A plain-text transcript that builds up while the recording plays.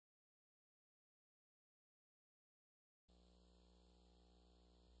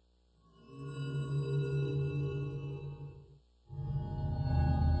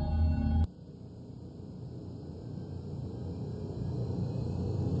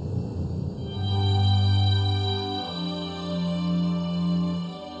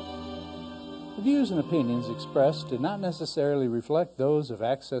The views and opinions expressed do not necessarily reflect those of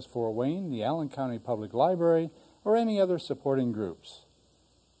Access Fort Wayne, the Allen County Public Library, or any other supporting groups.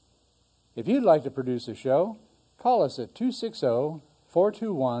 If you'd like to produce a show, call us at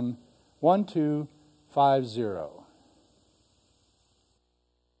 260-421-1250.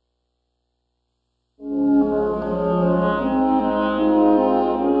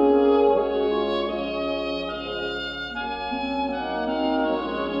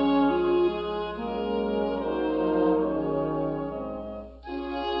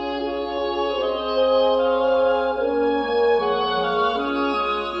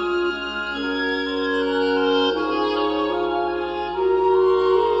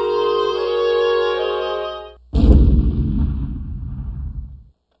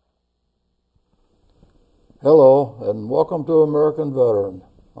 Hello, and welcome to American Veteran.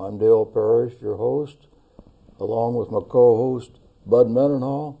 I'm Dale Parrish, your host, along with my co-host, Bud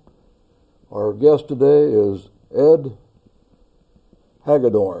Mendenhall. Our guest today is Ed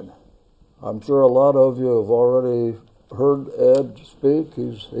Hagadorn. I'm sure a lot of you have already heard Ed speak.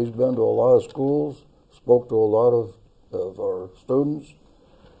 He's been to a lot of schools, spoke to a lot of our students.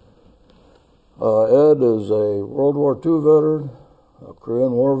 Ed is a World War II veteran, a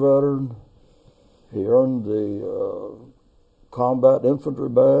Korean War veteran. He earned the Combat Infantry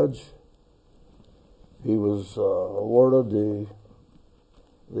Badge. He was awarded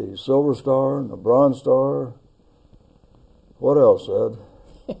the Silver Star and the Bronze Star. What else, Ed?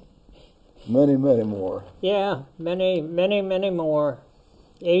 Many, many more. Yeah, many more.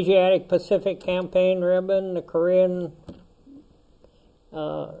 Asiatic Pacific Campaign Ribbon, the Korean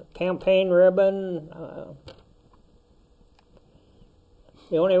Campaign Ribbon.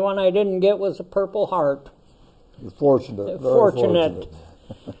 The only one I didn't get was a Purple Heart. You're fortunate. Fortunate.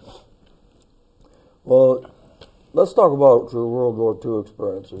 Well, let's talk about your World War II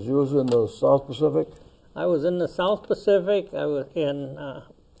experiences. You was in the South Pacific? I was in the South Pacific. I was in,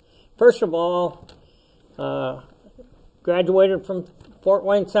 first of all, graduated from Fort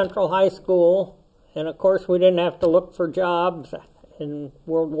Wayne Central High School. And of course, we didn't have to look for jobs in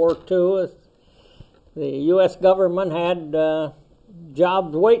World War II. The U.S. government had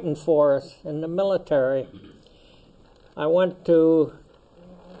jobs waiting for us in the military. I went to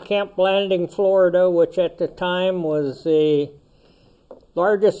Camp Blanding, Florida, which at the time was the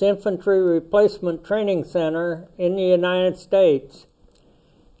largest infantry replacement training center in the United States.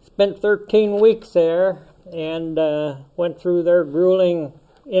 Spent 13 weeks there and went through their grueling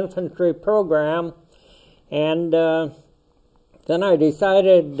infantry program. And then I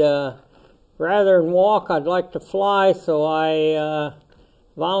decided rather than walk, I'd like to fly, so I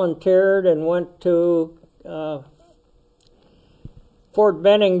volunteered and went to Fort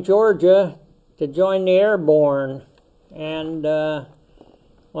Benning, Georgia, to join the Airborne. And on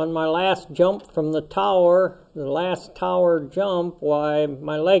my last jump from the tower, the last tower jump, why,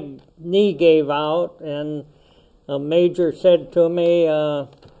 my knee gave out, and a major said to me, how'd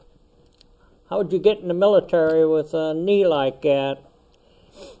you get in the military with a knee like that?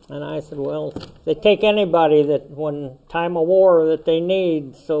 And I said, well, they take anybody that when time of war that they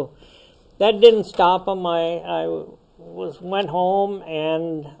need. So that didn't stop them. I went home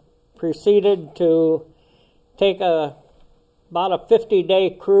and proceeded to take about a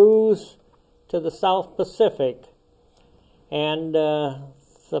 50-day cruise to the South Pacific. And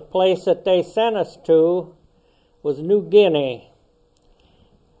the place that they sent us to was New Guinea.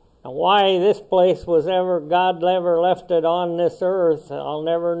 And why this place was God ever left it on this earth, I'll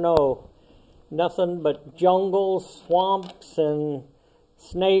never know. Nothing but jungles, swamps, and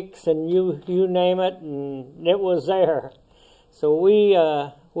snakes, and you name it, and it was there. So we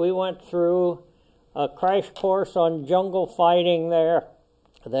went through a crash course on jungle fighting there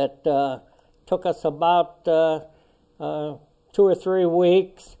that took us about 2 or 3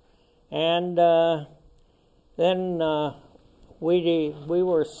 weeks, and then we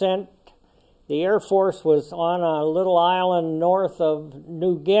were sent. The Air Force was on a little island north of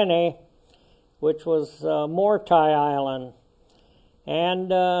New Guinea, which was Morotai Island. And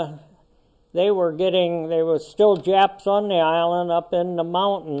there was still Japs on the island up in the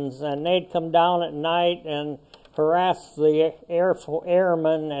mountains, and they'd come down at night and harass the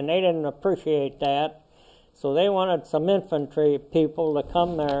airmen, and they didn't appreciate that. So they wanted some infantry people to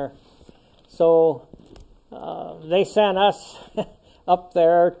come there. So they sent us up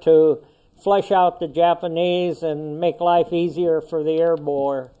there to flesh out the Japanese and make life easier for the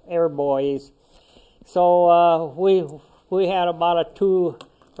airboys. So we had about a 2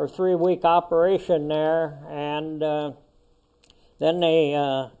 or 3 week operation there, and then they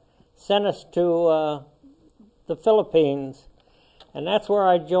sent us to the Philippines, and that's where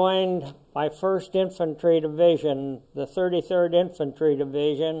I joined my 1st Infantry Division, the 33rd Infantry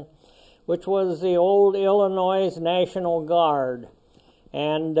Division, which was the old Illinois National Guard.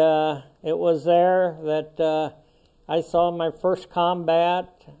 And it was there that I saw my first combat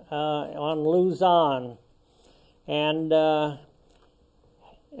on Luzon. And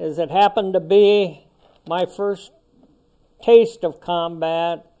as it happened to be, my first taste of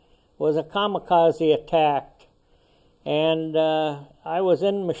combat was a kamikaze attack. And I was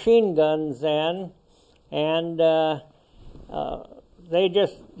in machine guns then, and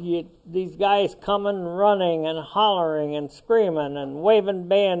these guys coming running and hollering and screaming and waving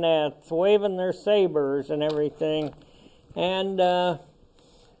bayonets, waving their sabers and everything. And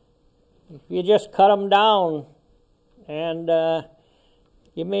you just cut them down. And I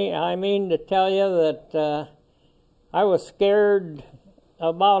mean to tell you that I was scared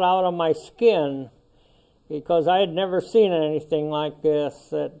about out of my skin, because I had never seen anything like this,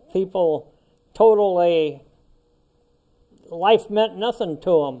 that people totally, life meant nothing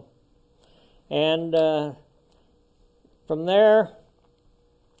to them. And from there,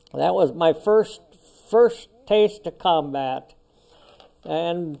 that was my first taste of combat.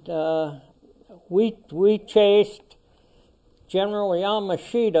 And we chased General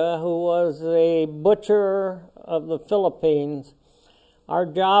Yamashita, who was a butcher of the Philippines. Our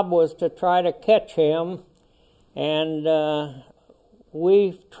job was to try to catch him. And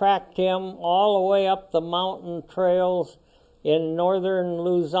we tracked him all the way up the mountain trails in northern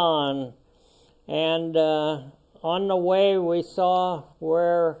Luzon. And on the way we saw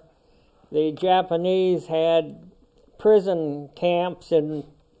where the Japanese had prison camps in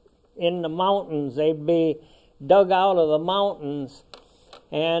the mountains. They'd be dug out of the mountains.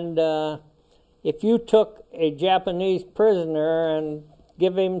 And if you took a Japanese prisoner and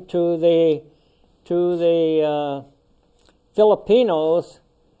give him to the Filipinos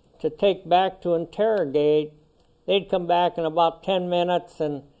to take back to interrogate, they'd come back in about 10 minutes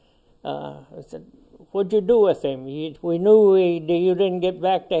and I said, "What'd you do with him? We knew you didn't get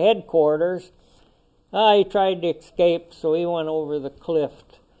back to headquarters." He tried to escape, so he went over the cliff.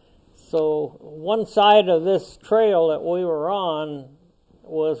 So one side of this trail that we were on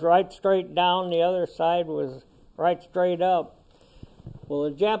was right straight down, the other side was right straight up. Well,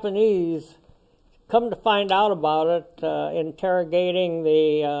 the Japanese, come to find out about it, interrogating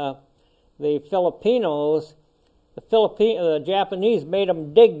the Filipinos, the Japanese made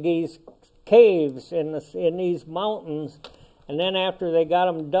them dig these caves in these mountains, and then after they got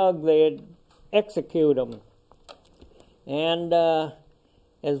them dug, they'd execute them. And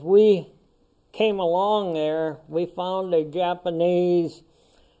as we came along there, we found a Japanese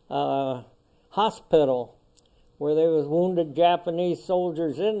hospital where there was wounded Japanese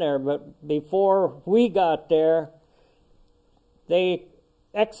soldiers in there, but before we got there, they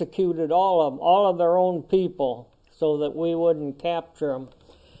executed all of their own people, so that we wouldn't capture them.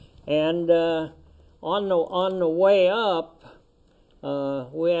 And on the way up,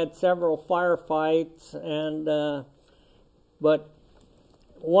 we had several firefights, and but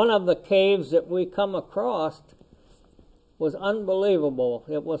one of the caves that we come across was unbelievable.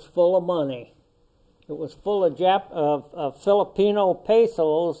 It was full of money. It was full of Filipino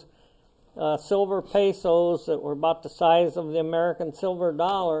pesos, silver pesos that were about the size of the American silver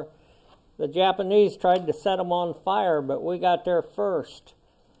dollar. The Japanese tried to set them on fire, but we got there first.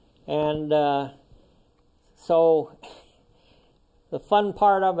 And so the fun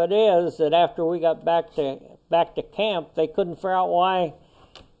part of it is that after we got back to camp, they couldn't figure out why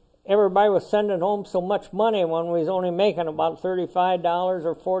everybody was sending home so much money when we was only making about $35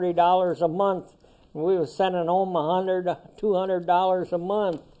 or $40 a month. We was sending home $100, $200 a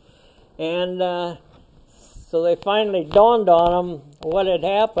month. And so they finally dawned on them what had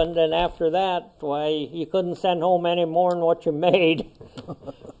happened, and after that, why, you couldn't send home any more than what you made.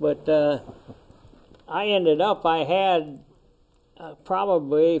 But I had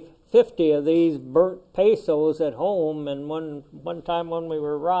probably 50 of these burnt pesos at home, and one time when we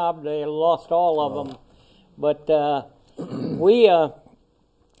were robbed, they lost all of them. But we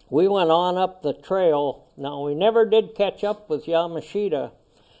went on up the trail. Now, we never did catch up with Yamashita.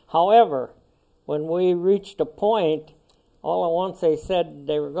 However, when we reached a point, all at once they said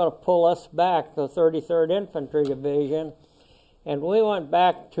they were going to pull us back, the 33rd Infantry Division, and we went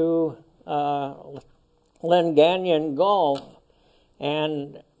back to Lenganyan Gulf,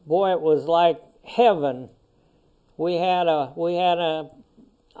 and boy, it was like heaven. We had a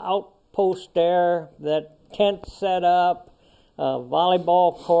outpost there, that tent set up,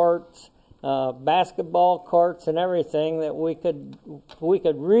 volleyball courts, basketball courts, and everything, that we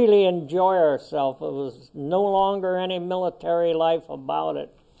could really enjoy ourselves. It was no longer any military life about it.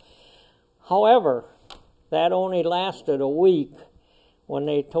 However, that only lasted a week when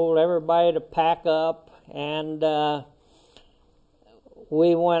they told everybody to pack up, and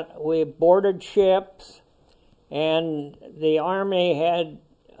we boarded ships, and the Army had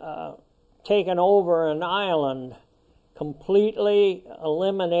taken over an island, completely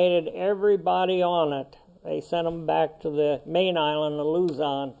eliminated everybody on it. They sent them back to the main island of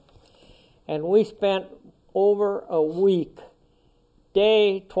Luzon, and we spent over a week,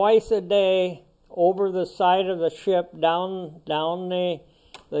 twice a day, over the side of the ship, down the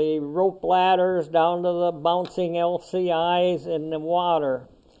rope ladders, down to the bouncing LCIs in the water.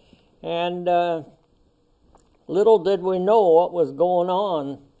 And little did we know what was going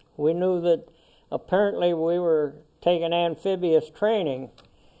on. We knew that apparently we were taking amphibious training.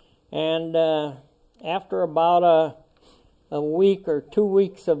 And after about a week or 2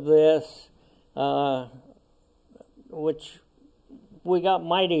 weeks of this, which we got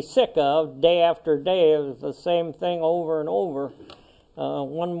mighty sick of, day after day, it was the same thing over and over.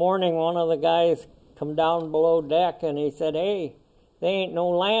 One morning, one of the guys come down below deck, and he said, "Hey, there ain't no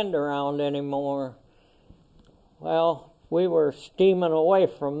land around anymore." Well, we were steaming away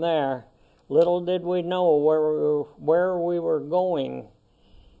from there. Little did we know where we were going.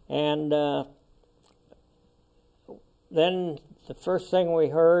 And then the first thing we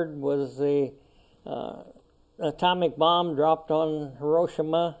heard was the atomic bomb dropped on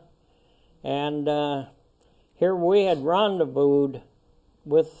Hiroshima, and here we had rendezvoused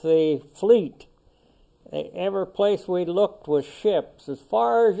with the fleet. Every place we looked was ships, as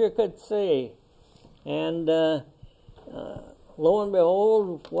far as you could see. And lo and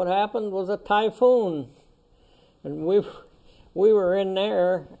behold, what happened was a typhoon. And we were in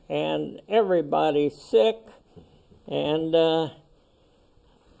there, and everybody's sick. And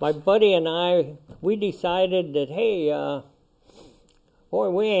my buddy and I, we decided that, hey, boy,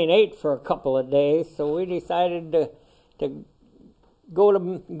 we ain't ate for a couple of days, so we decided to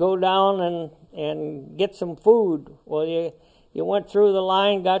go down and get some food. Well, you went through the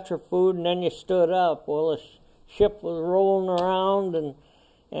line, got your food, and then you stood up. Well, the ship was rolling around,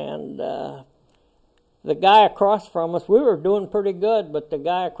 and the guy across from us, we were doing pretty good, but the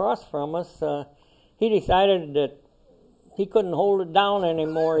guy across from us, he decided that he couldn't hold it down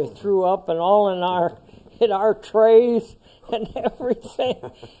anymore. He threw up and all in our trays and everything.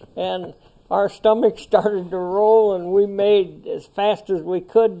 And our stomachs started to roll, and we made as fast as we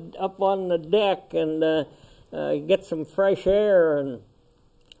could up on the deck and get some fresh air. And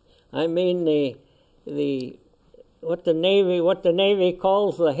I mean, what the Navy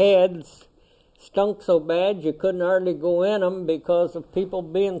calls the heads stunk so bad you couldn't hardly go in them because of people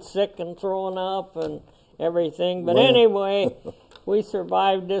being sick and throwing up and everything. But anyway, we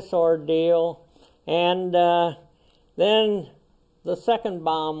survived this ordeal, and then the second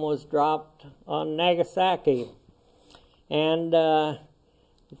bomb was dropped on Nagasaki, and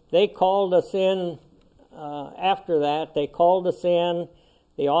they called us in. After that, they called us in,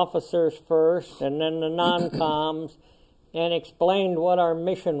 the officers first, and then the non-coms, and explained what our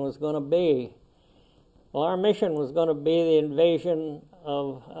mission was going to be. Well, our mission was going to be the invasion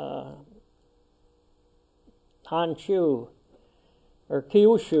of Honshu, or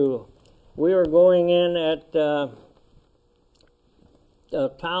Kyushu. We were going in at the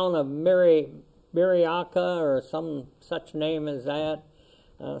town of Miriaka, or some such name as that.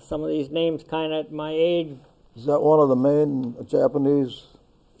 Some of these names kind of at my age. Is that one of the main Japanese?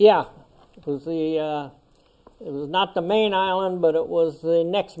 Yeah, it was it was not the main island, but it was the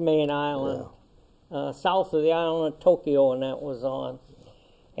next main island, south of the island of Tokyo, and that was on.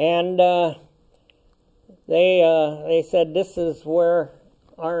 And they said this is where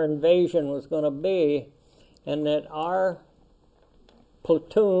our invasion was going to be, and that our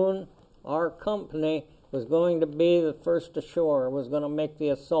platoon, our company, was going to be the first ashore, was going to make the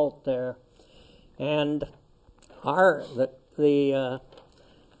assault there. And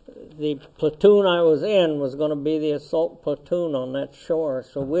the platoon I was in was going to be the assault platoon on that shore,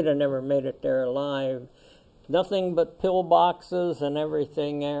 so we'd have never made it there alive. Nothing but pillboxes and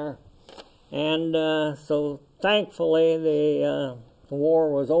everything there. And so thankfully the war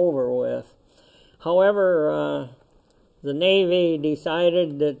was over with. However, the Navy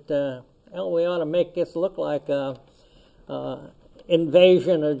decided that we ought to make this look like a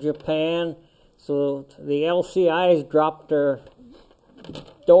invasion of Japan. So the LCIs dropped their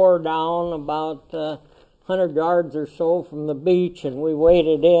door down about 100 yards or so from the beach, and we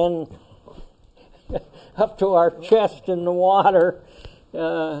waded in up to our chest in the water.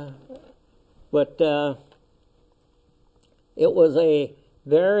 But it was a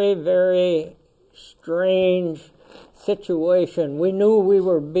very, very strange situation. We knew we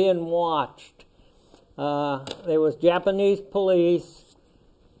were being watched. There was Japanese police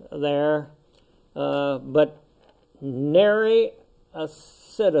there, but nary a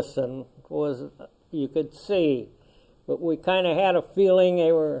citizen was, you could see. But we kind of had a feeling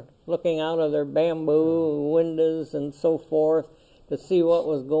they were looking out of their bamboo windows and so forth to see what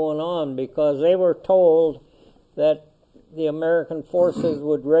was going on, because they were told that the American forces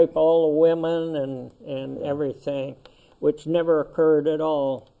would rape all the women and everything, which never occurred at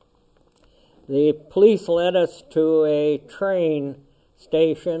all. The police led us to a train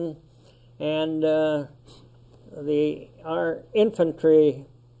station, and our infantry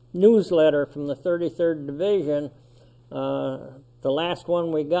newsletter from the 33rd Division, the last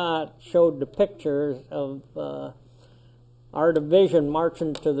one we got, showed the pictures of our division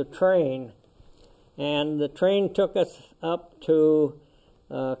marching to the train. And the train took us up to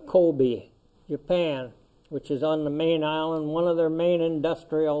Kobe, Japan, which is on the main island, one of their main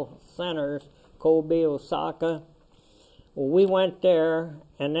industrial centers, Kobe, Osaka. Well, we went there,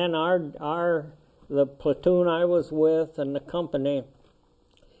 and then the platoon I was with and the company,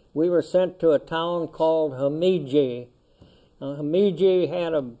 we were sent to a town called Himeji. Himeji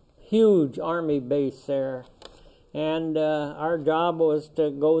had a huge army base there, and our job was to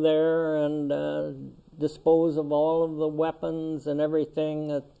go there and dispose of all of the weapons and everything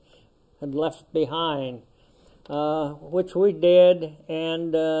that had left behind, which we did,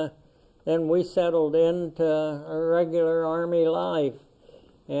 and then we settled into a regular army life,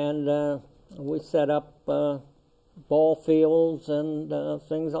 and we set up ball fields and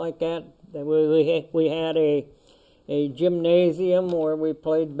things like that. We had a gymnasium where we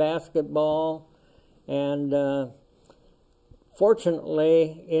played basketball, and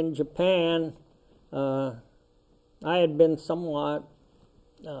fortunately in Japan I had been somewhat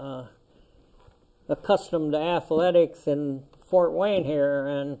accustomed to athletics in Fort Wayne here,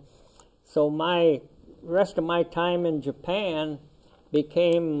 and so my rest of my time in Japan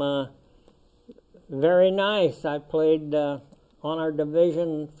became very nice. I played on our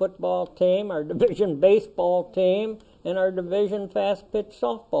division football team, our division baseball team, and our division fast pitch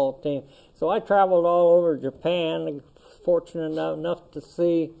softball team. So I traveled all over Japan, fortunate enough to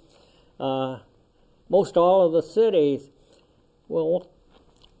see most all of the cities. Well,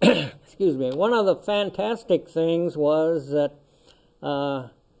 excuse me, one of the fantastic things was that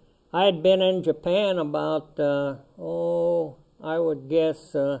I had been in Japan about, I would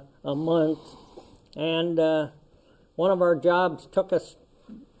guess a month, and one of our jobs took us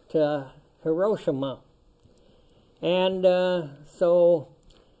to Hiroshima. And so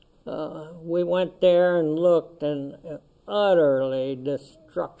we went there and looked, and utterly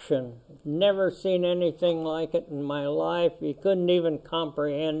destruction. Never seen anything like it in my life. You couldn't even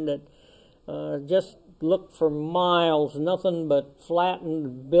comprehend it. Just looked for miles, nothing but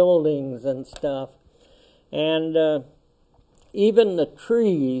flattened buildings and stuff. And even the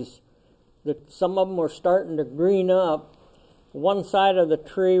trees, some of them were starting to green up. One side of the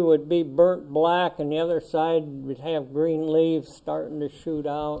tree would be burnt black, and the other side would have green leaves starting to shoot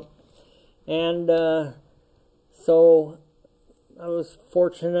out. And so I was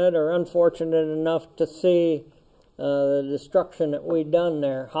fortunate or unfortunate enough to see the destruction that we'd done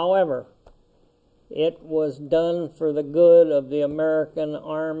there. However, it was done for the good of the American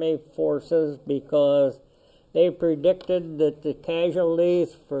Army forces, because they predicted that the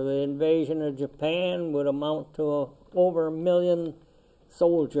casualties for the invasion of Japan would amount to over 1 million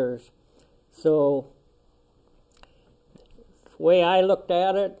soldiers. So, the way I looked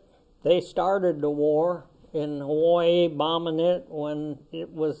at it, they started the war in Hawaii, bombing it when it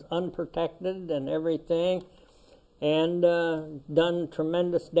was unprotected and everything, and done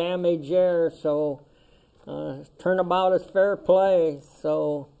tremendous damage there. So, turnabout is fair play.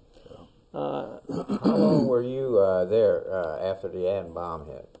 So, how long were you there after the atom bomb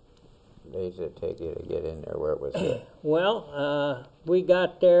hit? Days did it take you to get in there where it was hit? Well, we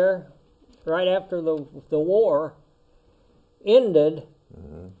got there right after the war ended,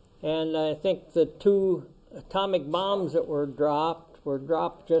 and I think the 2 atomic bombs that were dropped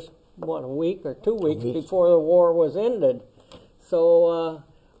just, a week or 2 weeks before the war was ended. So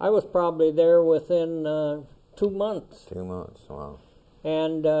I was probably there within 2 months. 2 months, wow.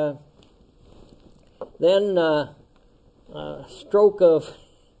 And then stroke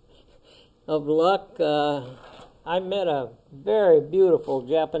of luck, I met a very beautiful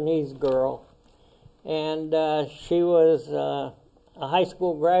Japanese girl, and she was a high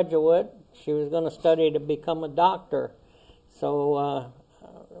school graduate. She was going to study to become a doctor. So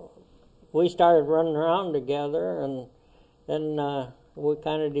we started running around together, and then we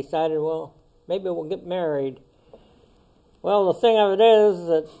kind of decided, well, maybe we'll get married. Well, the thing of it is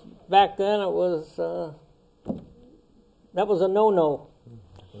that back then it was that was a no-no.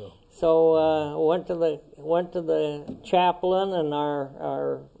 Yeah. So went to the chaplain and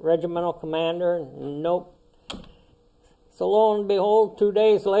our regimental commander. And nope. So lo and behold, 2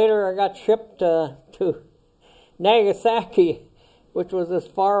 days later, I got shipped to Nagasaki, which was as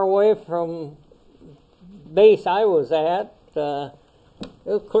far away from base I was at. It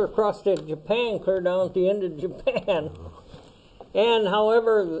was clear across to Japan, clear down at the end of Japan. And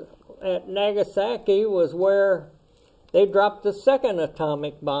however, at Nagasaki was where they dropped the second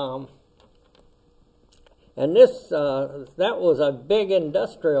atomic bomb. And this, that was a big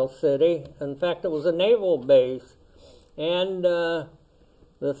industrial city. In fact, it was a naval base. And the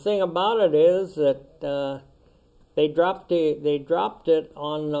thing about it is that they dropped it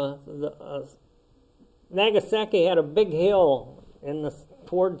on Nagasaki had a big hill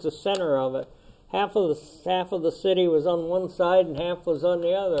towards the center of it. Half of the city was on one side and half was on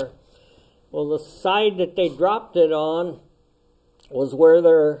the other. Well, the side that they dropped it on was where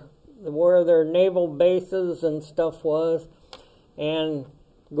their naval bases and stuff was, and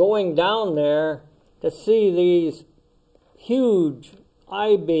going down there to see these huge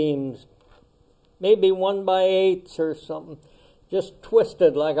I-beams, maybe 1x8s or something, just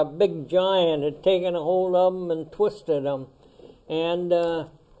twisted like a big giant had taken a hold of them and twisted them. And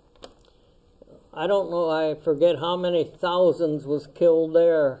I don't know, I forget how many thousands was killed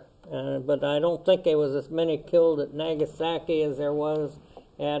there, but I don't think there was as many killed at Nagasaki as there was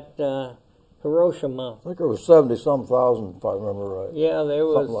at Hiroshima. I think there was 70-some thousand, if I remember right. Yeah, there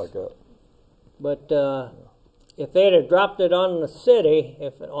was. Something like that. But if they'd have dropped it on the city,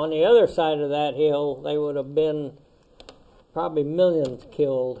 if on the other side of that hill, they would have been probably millions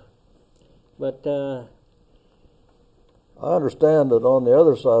killed. But I understand that on the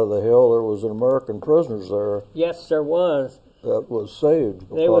other side of the hill there was an American prisoners there. Yes, there was. That was saved.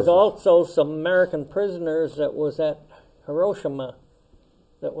 There was also some American prisoners that was at Hiroshima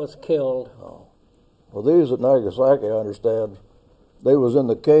that was killed. Oh. Well, these at Nagasaki, I understand, they was in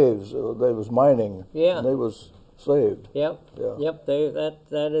the caves. They was mining. Yeah. And they was saved. Yep. Yeah. Yep.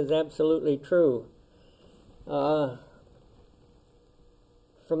 That is absolutely true. From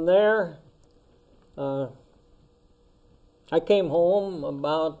there, I came home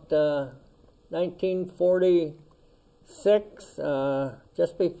about 1946,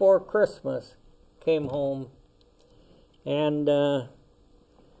 just before Christmas. Came home, and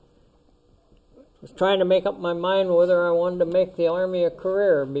was trying to make up my mind whether I wanted to make the Army a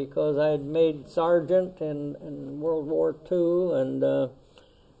career, because I had made sergeant in World War II, and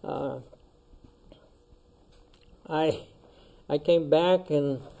I came back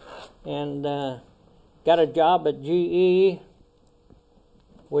and got a job at GE,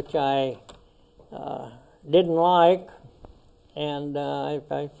 which I didn't like, and I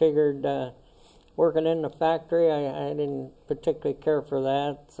figured working in the factory, I didn't particularly care for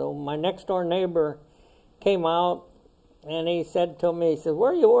that. So my next door neighbor came out and he said to me, he said,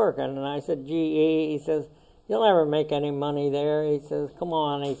 "Where are you working?" And I said, GE. He says, "You'll never make any money there." He says, "Come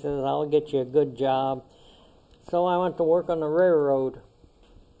on," he says, "I'll get you a good job." So I went to work on the railroad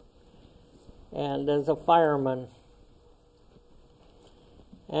and as a fireman.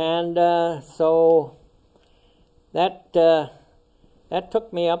 And so that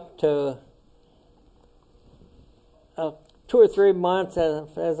took me up to 2 or 3 months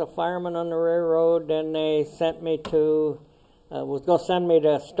as a fireman on the railroad. Then they sent me to, was going to send me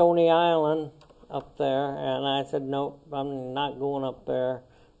to Stony Island up there, and I said, "Nope, I'm not going up there."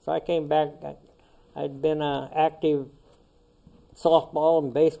 So I came back. I'd been an active softball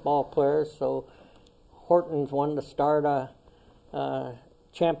and baseball player, so Hortons wanted to start a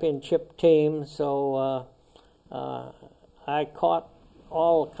championship team, so I caught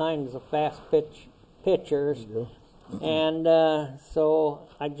all kinds of fast pitchers. Yeah. And so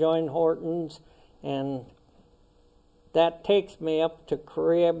I joined Hortons, and that takes me up to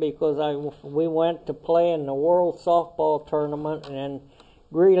Korea, because we went to play in the World Softball Tournament in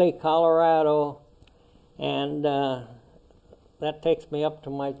Greeley, Colorado, and that takes me up to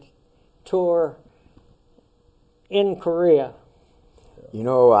my tour in Korea. You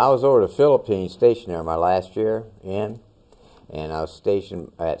know, I was over the Philippines stationed there my last year and I was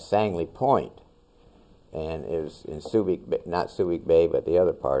stationed at Sangley Point. And it was in Subic, not Subic Bay, but the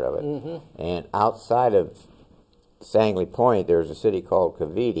other part of it. Mm-hmm. And outside of Sangley Point, there was a city called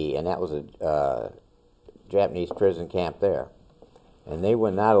Cavite, and that was a Japanese prison camp there. And they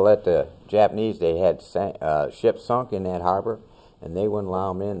would not have let the Japanese, they had ships sunk in that harbor, and they wouldn't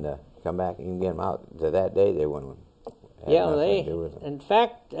allow them in to come back and get them out. To that day, they wouldn't have Yeah, nothing to do with them. in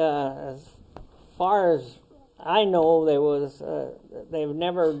fact, as far as I know there was, the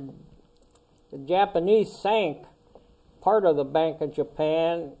Japanese sank part of the Bank of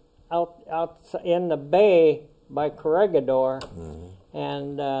Japan out in the bay by Corregidor,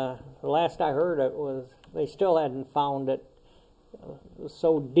 and the last I heard it was they still hadn't found it. It was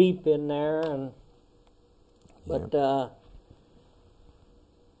so deep in there, and but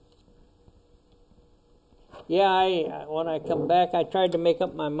yeah, when I come back, I tried to make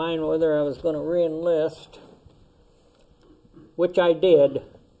up my mind whether I was going to re-enlist, which I did.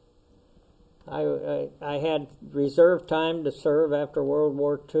 I had reserve time to serve after World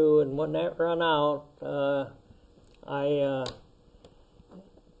War II, and when that ran out,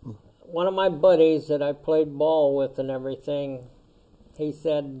 one of my buddies that I played ball with and everything, he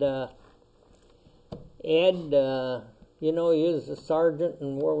said, Ed, you know, you was a sergeant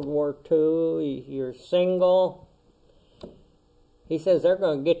in World War II, you're single. He says, they're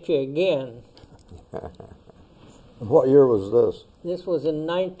going to get you again. What year was this? This was in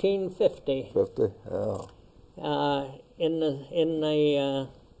 1950. 50, yeah. In the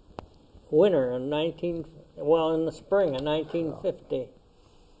winter of in the spring of 1950.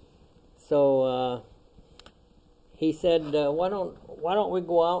 So he said, why don't we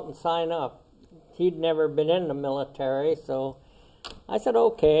go out and sign up? He'd never been in the military, so I said,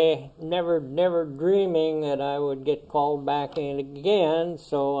 okay, never dreaming that I would get called back in again,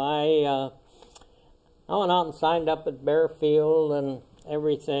 so I went out and signed up at Bearfield and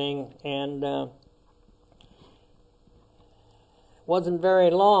everything, and wasn't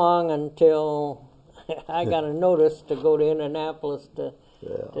very long until I got a notice to go to Indianapolis to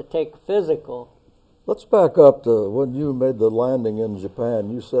take physical. Let's back up to when you made the landing in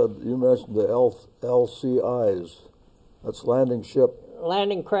Japan. You mentioned the LCIs. That's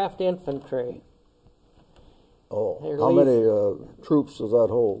landing craft infantry. Oh, how many troops does that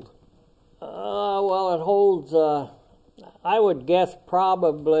hold? Well, it holds, I would guess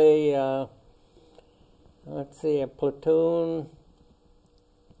probably, let's see, a platoon,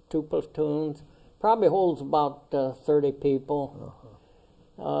 2 platoons, probably holds about 30 people.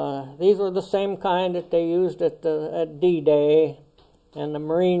 These were the same kind that they used at D-Day, and the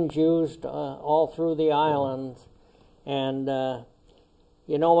Marines used all through the islands. And,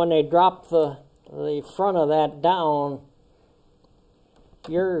 you know, when they dropped the front of that down,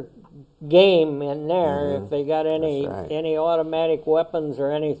 your game in there, if they got any automatic weapons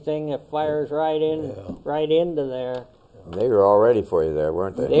or anything, it fires right into there. They were all ready for you there,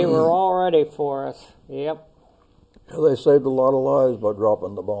 weren't they? They were all ready for us. Yep. They saved a lot of lives by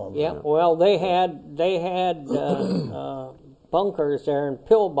dropping the bombs. Yep. Yeah. Well, they had bunkers there and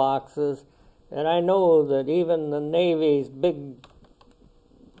pillboxes, and I know that even the Navy's big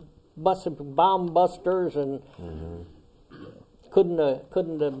bomb busters and couldn't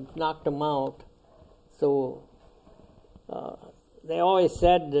have knocked them out. So they always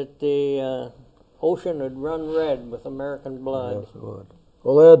said that the ocean would run red with American blood. Yes, it would.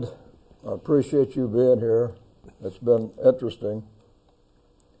 Well, Ed, I appreciate you being here. It's been interesting.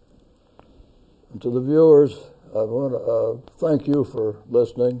 And to the viewers, I want to thank you for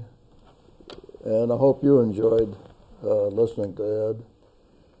listening, and I hope you enjoyed listening to Ed.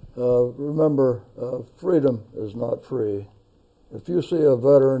 Remember, freedom is not free. If you see a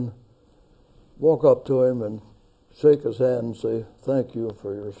veteran, walk up to him and shake his hand and say, thank you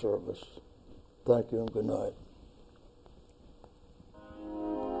for your service. Thank you and good night.